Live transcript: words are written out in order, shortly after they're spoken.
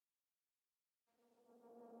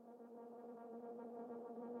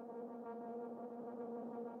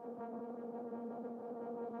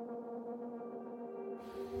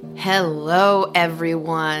Hello,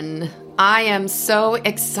 everyone. I am so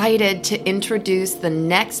excited to introduce the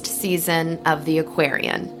next season of the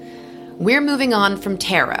Aquarean. We're moving on from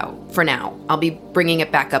tarot for now. I'll be bringing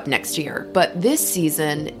it back up next year, but this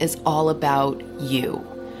season is all about you.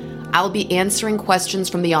 I'll be answering questions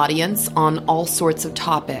from the audience on all sorts of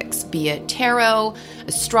topics, be it tarot,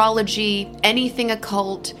 astrology, anything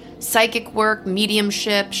occult, psychic work,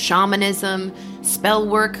 mediumship, shamanism, spell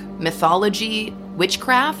work, mythology,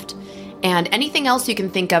 witchcraft, and anything else you can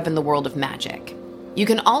think of in the world of magic. You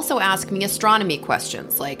can also ask me astronomy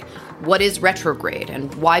questions like, what is retrograde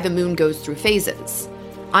and why the moon goes through phases?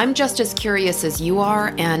 I'm just as curious as you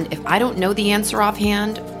are, and if I don't know the answer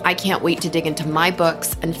offhand, I can't wait to dig into my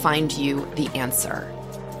books and find you the answer.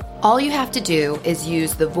 All you have to do is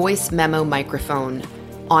use the voice memo microphone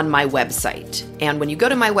on my website. And when you go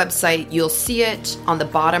to my website, you'll see it on the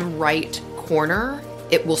bottom right corner.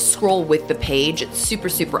 It will scroll with the page. It's super,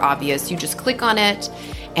 super obvious. You just click on it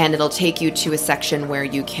and it'll take you to a section where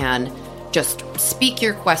you can just speak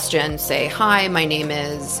your question, say, hi, my name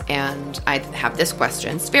is, and I have this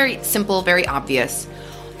question. It's very simple, very obvious.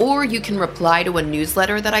 Or you can reply to a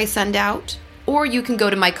newsletter that I send out, or you can go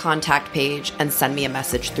to my contact page and send me a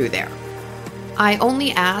message through there. I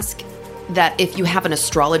only ask that if you have an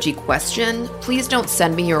astrology question, please don't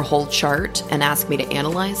send me your whole chart and ask me to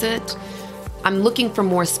analyze it. I'm looking for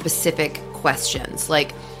more specific questions.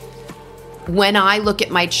 Like, when I look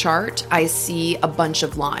at my chart, I see a bunch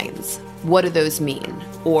of lines. What do those mean?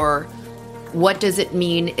 Or what does it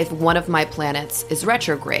mean if one of my planets is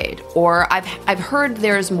retrograde? Or I've heard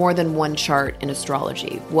there's more than one chart in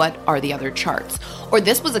astrology. What are the other charts? Or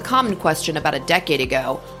this was a common question about a decade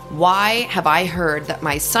ago. Why have I heard that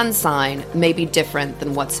my sun sign may be different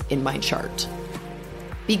than what's in my chart?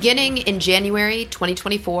 Beginning in January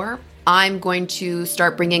 2024, I'm going to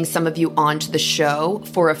start bringing some of you onto the show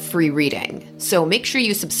for a free reading. So make sure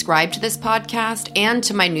you subscribe to this podcast and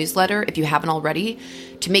to my newsletter if you haven't already,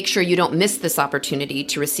 to make sure you don't miss this opportunity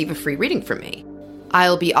to receive a free reading from me.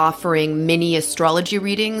 I'll be offering mini astrology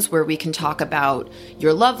readings where we can talk about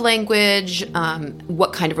your love language,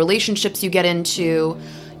 what kind of relationships you get into,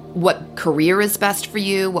 what career is best for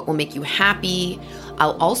you, what will make you happy.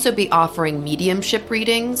 I'll also be offering mediumship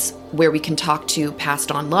readings where we can talk to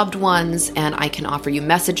passed on loved ones and I can offer you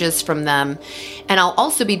messages from them. And I'll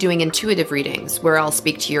also be doing intuitive readings where I'll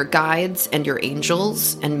speak to your guides and your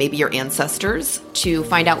angels and maybe your ancestors to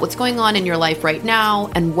find out what's going on in your life right now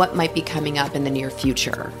and what might be coming up in the near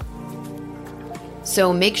future.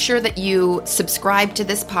 So make sure that you subscribe to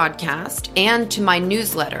this podcast and to my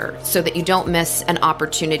newsletter so that you don't miss an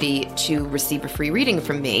opportunity to receive a free reading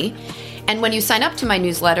from me. And when you sign up to my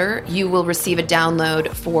newsletter, you will receive a download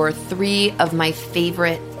for 3 of my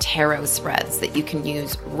favorite tarot spreads that you can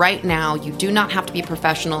use right now. You do not have to be a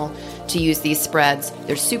professional to use these spreads.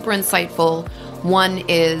 They're super insightful. One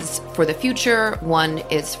is for the future, one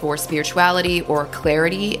is for spirituality or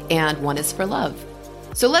clarity, and one is for love.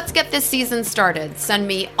 So let's get this season started. Send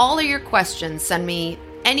me all of your questions. Send me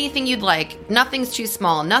anything you'd like. Nothing's too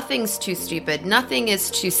small. Nothing's too stupid. Nothing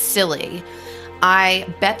is too silly.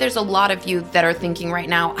 I bet there's a lot of you that are thinking right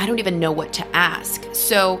now, I don't even know what to ask.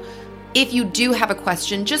 So if you do have a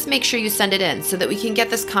question, just make sure you send it in so that we can get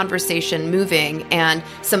this conversation moving, and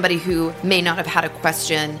somebody who may not have had a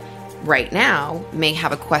question right now may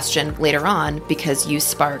have a question later on because you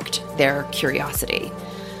sparked their curiosity.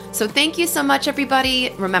 So thank you so much, everybody.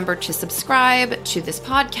 Remember to subscribe to this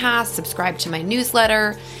podcast, subscribe to my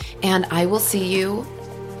newsletter, and I will see you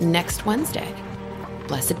next Wednesday.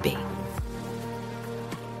 Blessed be.